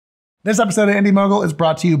This episode of Indie Mogul is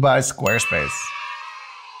brought to you by Squarespace.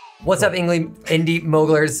 What's up, Indie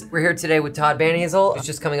Mogulers? We're here today with Todd Van Hazel. He's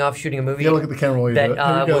just coming off shooting a movie. Yeah, look at the camera while you do it.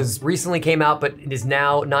 That recently came out, but it is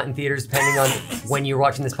now not in theaters, depending on when you're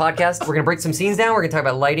watching this podcast. We're gonna break some scenes down. We're gonna talk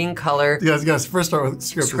about lighting, color. You guys first start with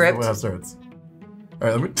script. How it starts. All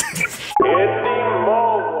right, let me.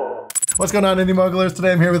 What's going on, Indie Mogulers?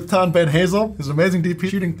 Today I'm here with Todd Van Hazel, who's an amazing DP,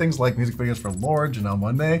 shooting things like music videos for Lore, Janelle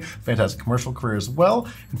Monáe, fantastic commercial career as well,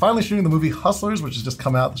 and finally shooting the movie Hustlers, which has just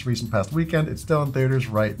come out this recent past weekend. It's still in theaters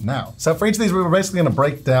right now. So for each of these, we're basically gonna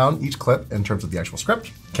break down each clip in terms of the actual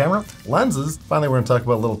script, camera, lenses. Finally, we're gonna talk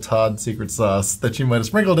about a little Todd secret sauce that you might have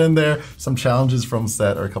sprinkled in there, some challenges from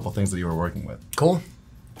set, or a couple things that you were working with. Cool.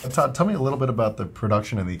 Todd, tell me a little bit about the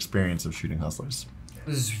production and the experience of shooting Hustlers. It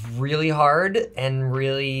was really hard and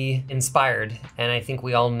really inspired, and I think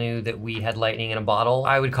we all knew that we had lightning in a bottle.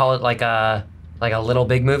 I would call it like a little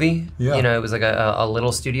big movie. Yeah. You know, it was like a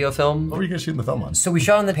little studio film. What were you guys shooting the film on? So we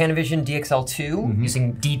shot on the Panavision DXL2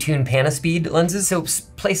 using detuned Panaspeed lenses. So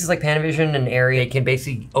places like Panavision and Area can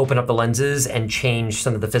basically open up the lenses and change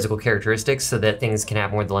some of the physical characteristics so that things can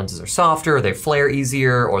happen where the lenses are softer, or they flare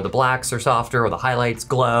easier, or the blacks are softer, or the highlights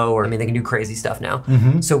glow, or I mean, they can do crazy stuff now.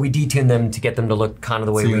 So we detuned them to get them to look kind of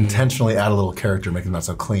the way we intentionally add a little character, make them not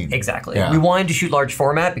so clean. Exactly. Yeah. We wanted to shoot large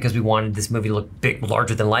format because we wanted this movie to look big,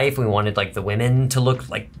 larger than life. We wanted like the women to look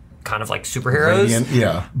like kind of like superheroes. Radiant,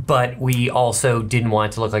 yeah. But we also didn't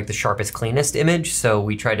want it to look like the sharpest, cleanest image, so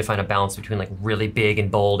we tried to find a balance between like really big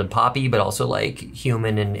and bold and poppy, but also like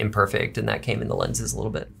human and imperfect, and that came in the lenses a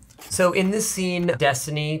little bit. So in this scene,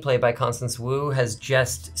 Destiny, played by Constance Wu, has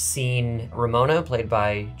just seen Ramona, played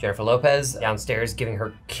by Jennifer Lopez, downstairs giving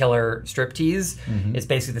her killer striptease. It's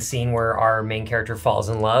basically the scene where our main character falls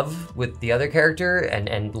in love with the other character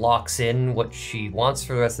and locks in what she wants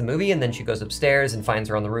for the rest of the movie, and then she goes upstairs and finds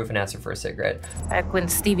her on the roof and asks her for a cigarette. Back when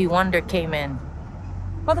Stevie Wonder came in.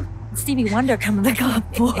 What the Stevie Wonder come to the club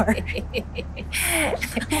for?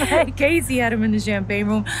 Casey had him in the champagne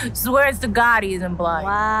room. Swears to God he isn't blind.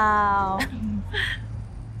 Wow.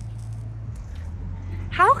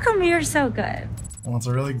 How come you're so good? Well, it's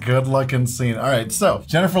a really good looking scene. All right, so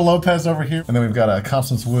Jennifer Lopez over here, and then we've got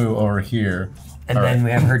Constance Wu over here. And then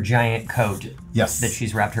we have her giant coat. Yes. That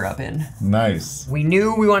she's wrapped her up in. Nice. We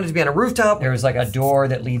knew we wanted to be on a rooftop. There was like a door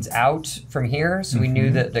that leads out from here, so we knew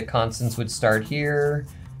that Constance would start here,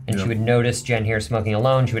 and she would notice Jen here smoking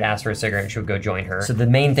alone. She would ask for a cigarette, and she would go join her. So the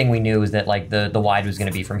main thing we knew was that like the wide was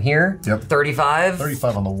gonna be from here. Yep. 35.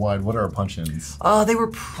 35 on the wide. What are our punch-ins? They were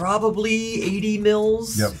probably 80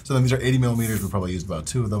 mils. Yep. So then these are 80 millimeters. We probably used about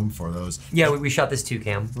 2 of them for those. Yeah, we shot this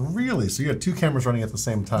 2-cam. Really? So you had 2 cameras running at the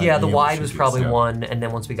same time? Yeah, the wide was probably 1, and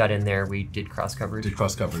then once we got in there, we did cross coverage.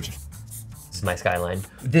 This is my skyline.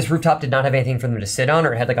 This rooftop did not have anything for them to sit on,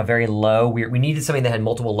 or it had like a very low, we needed something that had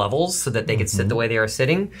multiple levels so that they could sit the way they are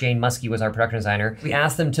sitting. Jane Muskie was our production designer. We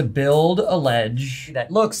asked them to build a ledge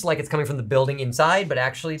that looks like it's coming from the building inside, but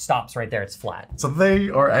actually stops right there, it's flat. So they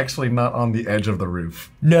are actually not on the edge of the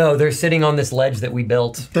roof. No, they're sitting on this ledge that we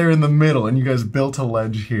built. They're in the middle, and you guys built a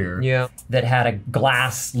ledge here. Yeah. That had a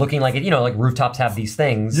glass looking like it, you know, like rooftops have these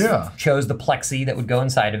things. Yeah. Chose the plexi that would go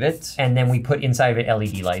inside of it, and then we put inside of it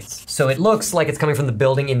LED lights. So it looks like it's coming from the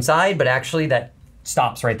building inside, but actually that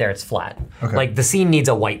stops right there, it's flat. Okay. Like the scene needs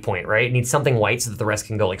a white point, right? It needs something white so that the rest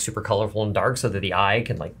can go like super colorful and dark so that the eye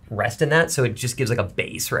can like rest in that. So it just gives like a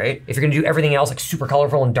base, right? If you're gonna do everything else like super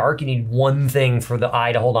colorful and dark, you need one thing for the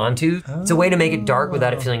eye to hold on to. It's a way to make it dark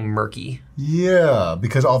without it feeling murky. Yeah,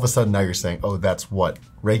 because all of a sudden now you're saying, oh, that's what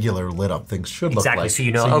regular lit up things should look like. Exactly, so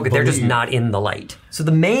you know, okay, they're just not in the light. So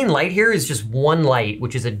the main light here is just one light,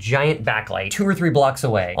 which is a giant backlight, 2 or 3 blocks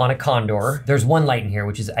away on a Condor. There's one light in here,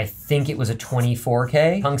 which is, I think it was a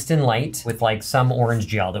 24K tungsten light with like some orange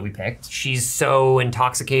gel that we picked. She's so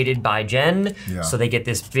intoxicated by Jen, so they get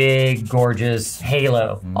this big, gorgeous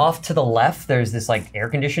halo. Off to the left, there's this like air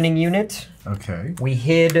conditioning unit. Okay. We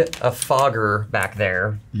hid a fogger back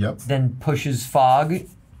there. Yep. Then pushes fog,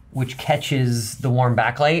 which catches the warm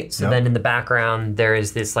backlight. So then in the background, there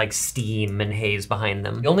is this like steam and haze behind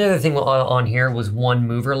them. The only other thing on here was one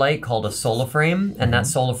mover light called a solar frame, and that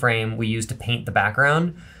solar frame we used to paint the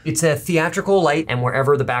background. It's a theatrical light, and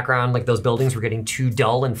wherever the background, like those buildings were getting too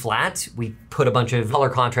dull and flat, we put a bunch of color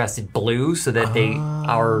contrasted blue so that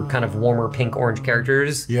our kind of warmer pink orange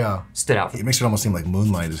characters stood out. It makes it almost seem like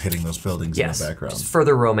moonlight is hitting those buildings in the background. Just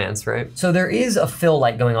further romance, right? So there is a fill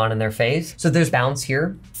light going on in their face. So there's bounce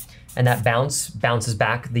here. And that bounces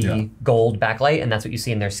back the gold backlight, and that's what you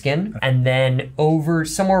see in their skin. And then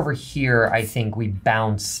somewhere over here, I think we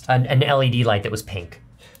bounced an LED light that was pink.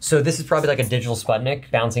 So this is probably like a digital Sputnik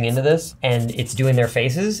bouncing into this, and it's doing their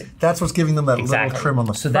faces. That's what's giving them that little trim on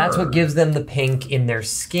the So that's what gives them the pink in their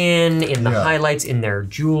skin, in the highlights, in their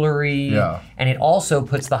jewelry. Yeah. And it also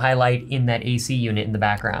puts the highlight in that AC unit in the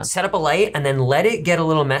background. Set up a light and then let it get a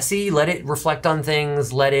little messy, let it reflect on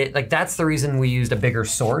things, that's the reason we used a bigger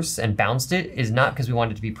source and bounced it, is not because we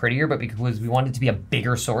wanted it to be prettier, but because we wanted it to be a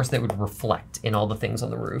bigger source that would reflect in all the things on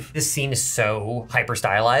the roof. This scene is so hyper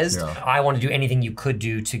stylized. Yeah. I want to do anything you could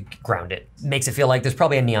do to ground it. Makes it feel like there's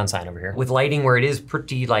probably a neon sign over here. With lighting where it is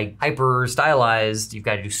pretty like hyper stylized, you've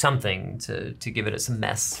got to do something to give it some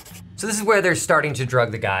mess. So this is where they're starting to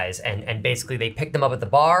drug the guys, and basically they pick them up at the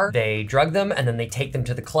bar, they drug them, and then they take them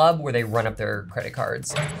to the club where they run up their credit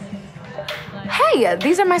cards. Hey,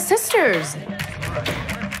 these are my sisters.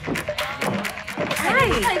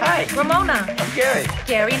 Hi, Ramona. I'm Gary.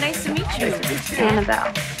 Gary, nice to meet you. Nice to meet you.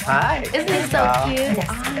 Annabelle. Hi. Isn't he so cute?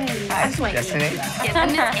 Hi, Destiny.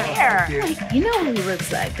 And his hair. You know what he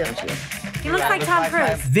looks like, don't you? He looks like Tom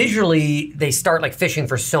Cruise. Visually, they start like fishing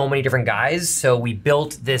for so many different guys. So we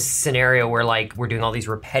built this scenario where like we're doing all these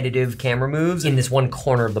repetitive camera moves in this one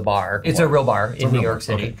corner of the bar. It's a real bar in New York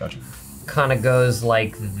City. Okay, gotcha. Kind of goes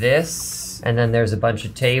like this. And then there's a bunch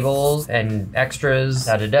of tables and extras,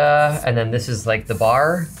 da-da-da. And then this is like the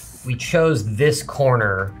bar. We chose this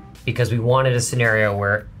corner because we wanted a scenario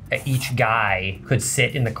where each guy could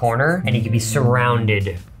sit in the corner and he could be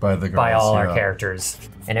surrounded by all our characters.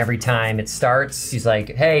 And every time it starts, he's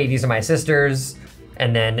like, hey, these are my sisters.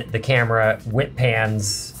 And then the camera whip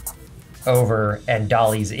pans over and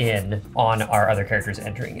dollies in on our other characters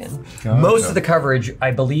entering in. Gotcha. Most of the coverage,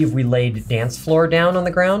 I believe we laid dance floor down on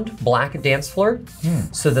the ground, black dance floor,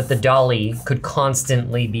 so that the dolly could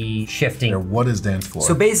constantly be shifting. What is dance floor?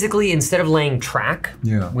 So basically, instead of laying track,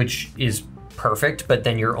 which is perfect, but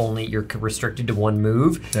then you're restricted to one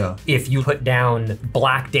move. Yeah. If you put down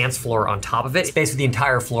black dance floor on top of it, basically the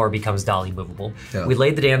entire floor becomes dolly movable. Yeah. We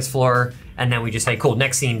laid the dance floor, and then we just say, cool,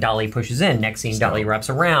 next scene, dolly pushes in, next scene, dolly wraps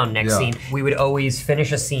around, next scene. We would always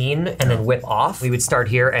finish a scene and then whip off. We would start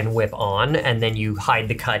here and whip on, and then you hide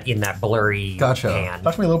the cut in that blurry pan.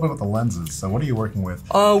 Talk to me a little bit about the lenses. So what are you working with?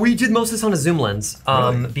 We did most of this on a zoom lens,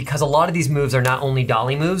 because a lot of these moves are not only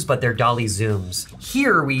dolly moves, but they're dolly zooms.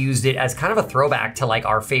 Here, we used it as kind of a throwback to like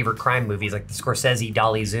our favorite crime movies, like the Scorsese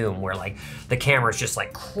dolly zoom, where like the camera's just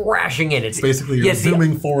like crashing in. It's basically you're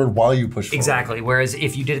zooming forward while you push forward. Exactly, whereas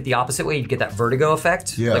if you did it the opposite way, you'd get that vertigo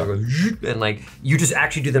effect. Yeah. Like, and like, you just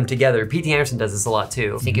actually do them together. P.T. Anderson does this a lot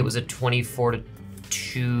too. I think it was a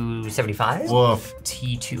 24-275? Woof.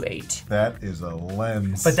 T28. That is a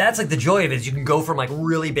lens. But that's like the joy of it, is you can go from like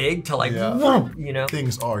really big to like, you know?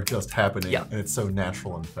 Things are just happening, and it's so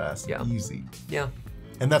natural and fast and easy. Yeah.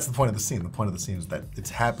 And that's the point of the scene. The point of the scene is that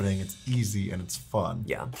it's happening, it's easy, and it's fun.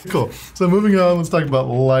 Yeah. Cool. So moving on, let's talk about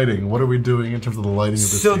lighting. What are we doing in terms of the lighting of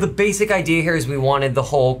this scene? So the basic idea here is we wanted the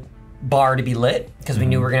whole bar to be lit because we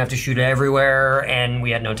knew we were gonna have to shoot it everywhere and we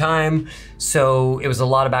had no time. So it was a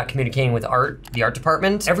lot about communicating with the art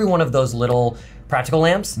department. Every one of those little practical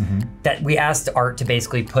lamps that we asked art to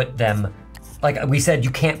basically put them, like we said, you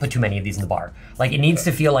can't put too many of these in the bar. Like it needs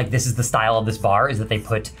to feel like this is the style of this bar, is that they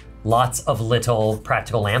put lots of little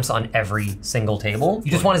practical lamps on every single table. You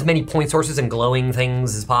just want as many point sources and glowing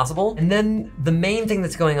things as possible. And then the main thing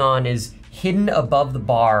that's going on is hidden above the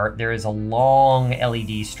bar, there is a long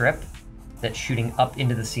LED strip that's shooting up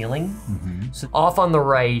into the ceiling. So off on the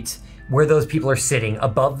right, where those people are sitting,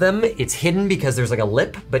 above them, it's hidden because there's like a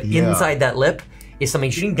lip, but inside that lip is something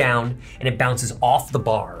shooting down and it bounces off the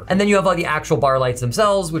bar. And then you have like the actual bar lights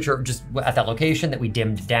themselves, which are just at that location that we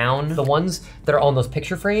dimmed down. The ones that are on those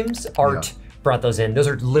picture frames, art brought those in. Those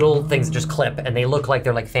are little things that just clip and they look like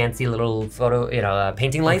they're like fancy little photo,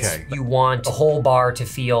 painting lights. You want a whole bar to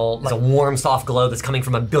feel like a warm, soft glow that's coming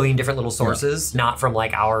from a billion different little sources, not from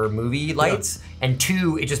like our movie lights. And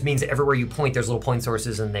two, it just means that everywhere you point, there's little point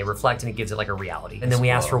sources and they reflect and it gives it like a reality. And then we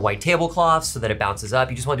asked for white tablecloths so that it bounces up.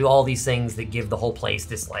 You just want to do all these things that give the whole place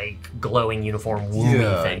this like glowing uniform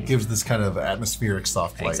woomy thing. It gives this kind of atmospheric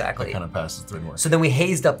soft light that kind of passes through more. So then we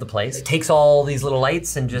hazed up the place. It takes all these little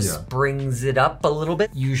lights and just brings it up a little bit.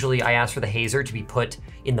 Usually I ask for the hazer to be put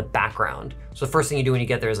in the background. So the first thing you do when you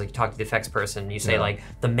get there is like you talk to the effects person. You say like,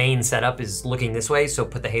 the main setup is looking this way, so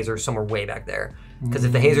put the hazer somewhere way back there. Because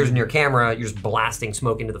if the hazer's in your camera, you're just blasting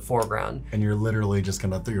smoke into the foreground. And you're literally just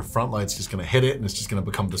gonna, your front light's just gonna hit it and it's just gonna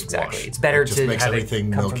become this wash. It's better to to makes have everything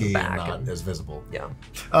it come milky from the back and not as visible. Yeah.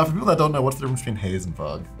 For people that don't know, what's the difference between haze and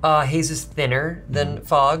fog? Haze is thinner than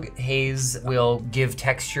fog. Haze will give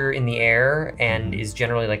texture in the air and is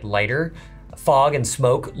generally like lighter. fog and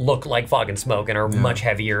smoke look like fog and smoke and are much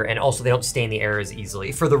heavier, and also they don't stay in the air as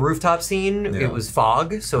easily. For the rooftop scene, it was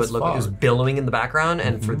fog, so it was billowing in the background,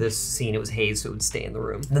 and for this scene, it was haze, so it would stay in the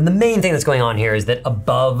room. And then the main thing that's going on here is that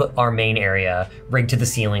above our main area, rigged to the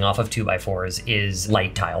ceiling off of 2x4s, is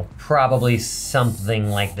light tile. Probably something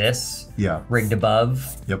like this. Yeah. Rigged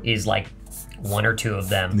above is like 1 or 2 of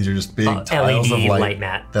them. And these are just big tiles LED of light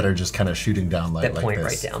mat that are just kind of shooting down light that like point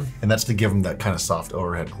this. right down. And that's to give them that kind of soft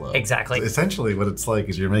overhead glow. Exactly. So essentially what it's like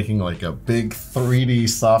is you're making like a big 3D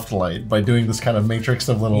soft light by doing this kind of matrix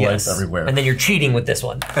of little lights everywhere. And then you're cheating with this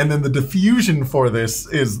one. And then the diffusion for this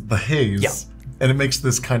is the haze. Yeah. And it makes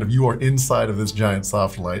this kind of, you are inside of this giant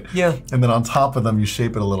soft light. Yeah. And then on top of them, you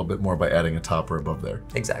shape it a little bit more by adding a topper above there.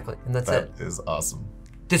 Exactly, and that's it. That is awesome.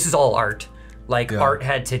 This is all art. Like art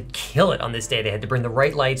had to kill it on this day. They had to bring the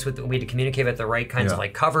right lights with, we had to communicate with the right kinds of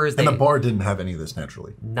like covers. And the bar didn't have any of this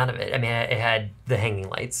naturally. None of it. I mean, it had the hanging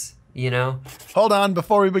lights, you know? Hold on,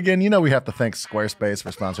 before we begin, you know we have to thank Squarespace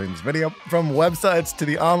for sponsoring this video. From websites to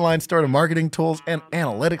the online store to marketing tools and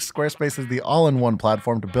analytics, Squarespace is the all-in-one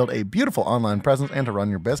platform to build a beautiful online presence and to run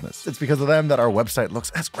your business. It's because of them that our website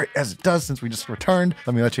looks as great as it does since we just returned.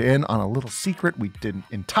 Let me let you in on a little secret. We didn't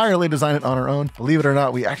entirely design it on our own. Believe it or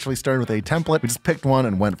not, we actually started with a template. We just picked one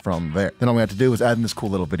and went from there. Then all we had to do was add in this cool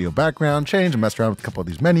little video background, change and mess around with a couple of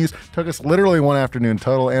these menus. Took us literally 1 afternoon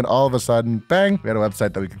total, and all of a sudden, bang, we had a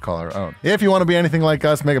website that we could call our own. If you want to be anything like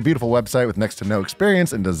us, make a beautiful website with next to no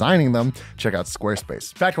experience in designing them, check out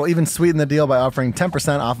Squarespace. In fact, we'll even sweeten the deal by offering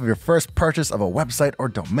 10% off of your first purchase of a website or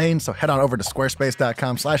domain. So head on over to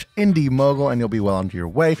squarespace.com/IndieMogul and you'll be well on your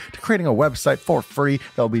way to creating a website for free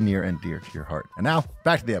that'll be near and dear to your heart. And now,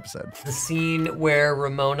 back to the episode. The scene where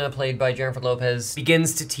Ramona, played by Jennifer Lopez,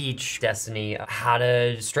 begins to teach Destiny how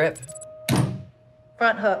to strip.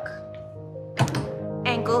 Front hook.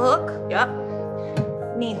 Ankle hook. Yep.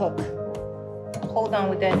 Knee hook. Hold on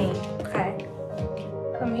with that knee. Okay.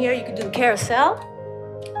 Come here, you can do the carousel.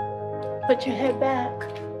 Put your head back.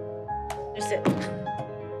 That's it.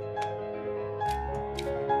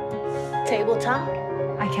 Tabletop.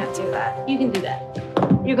 I can't do that. You can do that.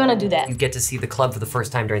 You're gonna do that. You get to see the club for the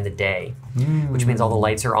first time during the day, which means all the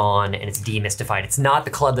lights are on and it's demystified. It's not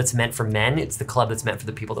the club that's meant for men, it's the club that's meant for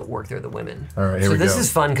the people that work there, the women. All right, here we go. So this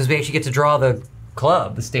is fun because we actually get to draw the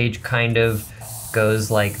club. The stage kind of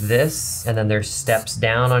goes like this, and then there's steps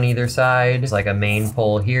down on either side. There's like a main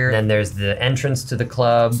pole here. Then there's the entrance to the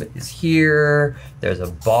club is here. There's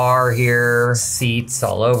a bar here, seats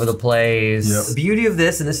all over the place. Yep. The beauty of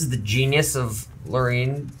this, and this is the genius of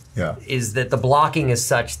Lorene, is that the blocking is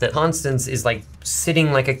such that Constance is like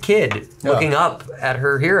sitting like a kid looking up at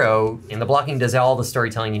her hero, and the blocking does all the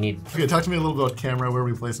storytelling you need. Okay, talk to me a little about camera, where are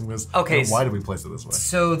we placing this? Okay. And why did we place it this way?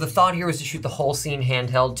 So the thought here was to shoot the whole scene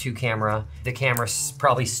handheld to camera. The camera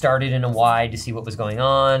probably started in a wide to see what was going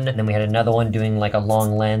on, and then we had another one doing like a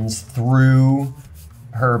long lens through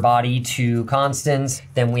her body to Constance.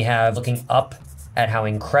 Then we have looking up at how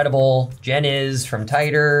incredible Jen is from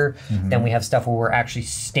tighter. Then we have stuff where we're actually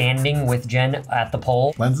standing with Jen at the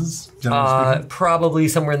pole. Lenses, generally speaking? Probably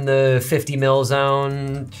somewhere in the 50 mil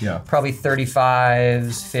zone. Yeah. Probably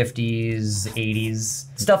 35s, 50s, 80s.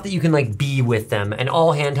 Stuff that you can like be with them, and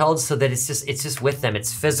all handheld so that it's just with them.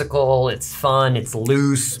 It's physical, it's fun, it's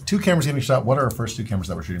loose. 2 cameras getting shot. What are our first 2 cameras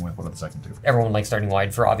that we're shooting with? What are the second 2? Everyone likes starting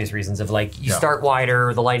wide for obvious reasons of like, you start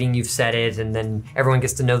wider, the lighting, you've set it, and then everyone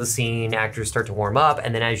gets to know the scene, actors start to warm up,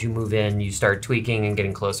 and then as you move in, you start tweaking and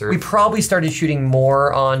getting closer. We probably started shooting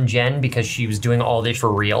more on Jen because she was doing all this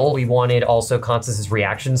for real. We wanted also Constance's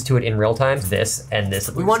reactions to it in real time, this and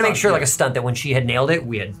this. We want to make sure like a stunt that when she had nailed it,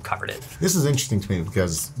 we had covered it. This is interesting to me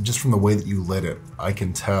because just from the way that you lit it, I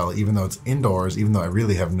can tell, even though it's indoors, even though I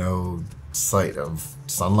really have no sight of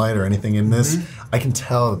sunlight or anything in this, I can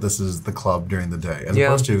tell that this is the club during the day as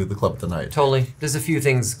opposed to the club at the night. Totally. There's a few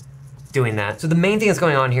things doing that. So the main thing that's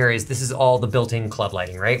going on here is this is all the built-in club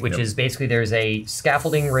lighting, right? Which is basically there's a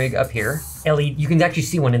scaffolding rig up here. LED, you can actually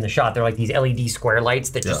see one in the shot. They're like these LED square lights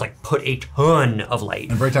that just like put a ton of light.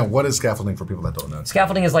 And break down, what is scaffolding for people that don't know?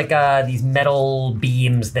 Scaffolding is like these metal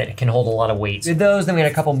beams that can hold a lot of weight. With those, then we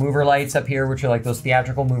had a couple mover lights up here, which are like those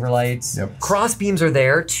theatrical mover lights. Cross beams are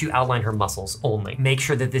there to outline her muscles only. Make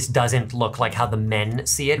sure that this doesn't look like how the men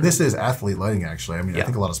see it. This is athlete lighting, actually. I mean, I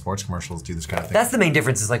think a lot of sports commercials do this kind of thing. That's the main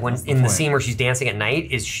difference, is like when in the scene where she's dancing at night,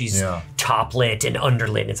 is she's top lit and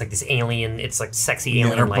underlit. It's like this alien, it's like sexy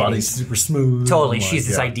alien her lighting. body's super smooth. Totally, she's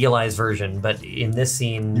this idealized version, but in this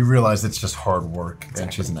scene, you realize it's just hard work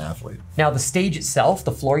and she's an athlete. Now the stage itself,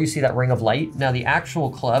 the floor, you see that ring of light. Now the actual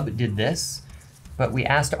club did this, but we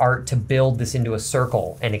asked Art to build this into a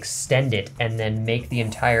circle and extend it and then make the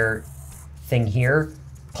entire thing here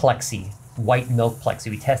plexi white milk plexi.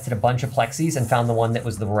 We tested a bunch of plexis and found the one that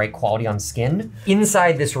was the right quality on skin.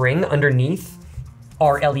 Inside this ring, underneath,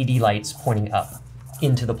 are LED lights pointing up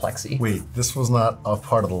into the plexi. Wait, this was not a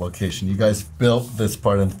part of the location. You guys built this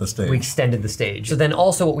part into the stage. We extended the stage. So then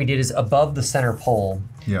also what we did is above the center pole,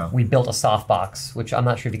 we built a softbox, which I'm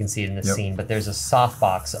not sure if you can see it in this scene, but there's a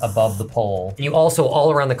softbox above the pole. And you also,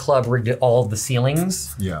 all around the club, rigged all of the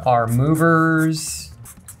ceilings. Are movers.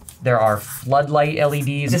 There are floodlight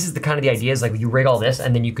LEDs. This is the kind of the idea is like you rig all this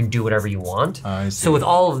and then you can do whatever you want. I see. So with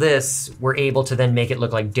all of this, we're able to then make it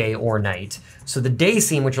look like day or night. So the day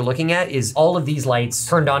scene, which you're looking at, is all of these lights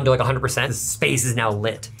turned on to like 100%. The space is now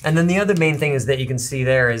lit. And then the other main thing is that you can see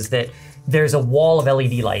there is that there's a wall of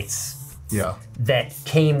LED lights that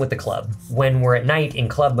came with the club. When we're at night in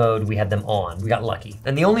club mode, we had them on. We got lucky.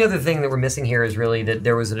 And the only other thing that we're missing here is really that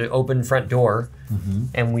there was an open front door,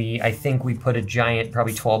 and I think we put a giant,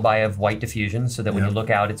 probably 12 by of white diffusion so that when you look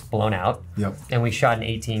out, it's blown out. And we shot an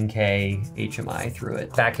 18K HMI through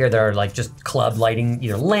it. Back here, there are like just club lighting,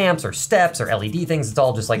 either lamps or steps or LED things. It's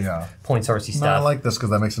all just like point sourcey stuff. No, I like this because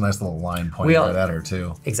that makes a nice little line pointing right at her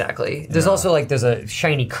too. Exactly. There's also like, there's a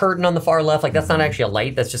shiny curtain on the far left. Like that's not actually a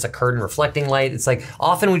light, that's just a curtain reflecting light. It's like,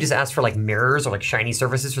 often we just ask for like mirrors or like shiny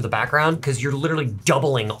surfaces for the background because you're literally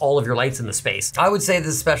doubling all of your lights in the space. I would say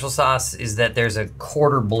the special sauce is that there's a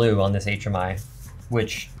quarter blue on this HMI,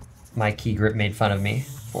 which my key grip made fun of me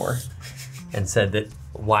for and said that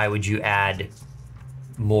why would you add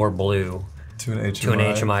more blue to an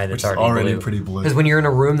HMI that's already pretty blue. Because when you're in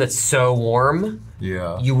a room that's so warm,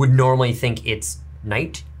 you would normally think it's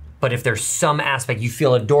night. But if there's some aspect, you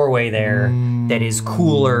feel a doorway there that is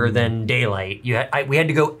cooler than daylight, we had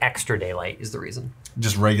to go extra daylight is the reason.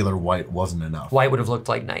 Just regular white wasn't enough. White would have looked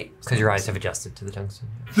like night because your eyes have adjusted to the tungsten.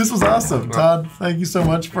 This was awesome. Todd, thank you so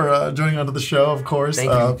much for joining onto the show, of course.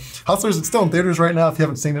 Thank you. Hustlers, it's still in theaters right now if you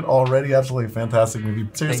haven't seen it already. Absolutely fantastic movie.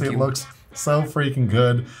 Seriously, it looks so freaking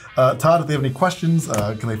good. Todd, if they have any questions,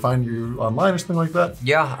 can they find you online or something like that?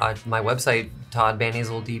 Yeah, my website,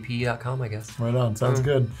 toddvanhazeldp.com, I guess. Right on, sounds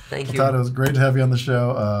good. Thank you. Todd, it was great to have you on the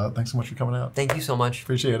show. Thanks so much for coming out. Thank you so much.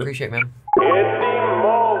 Appreciate it. Appreciate it, man.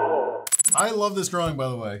 I love this drawing, by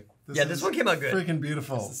the way. This one came out good. Freaking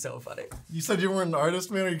beautiful. This is so funny. You said you weren't an artist,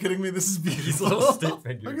 man? Are you kidding me? This is beautiful. These little stick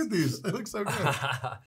figures. Look at these. They look so good.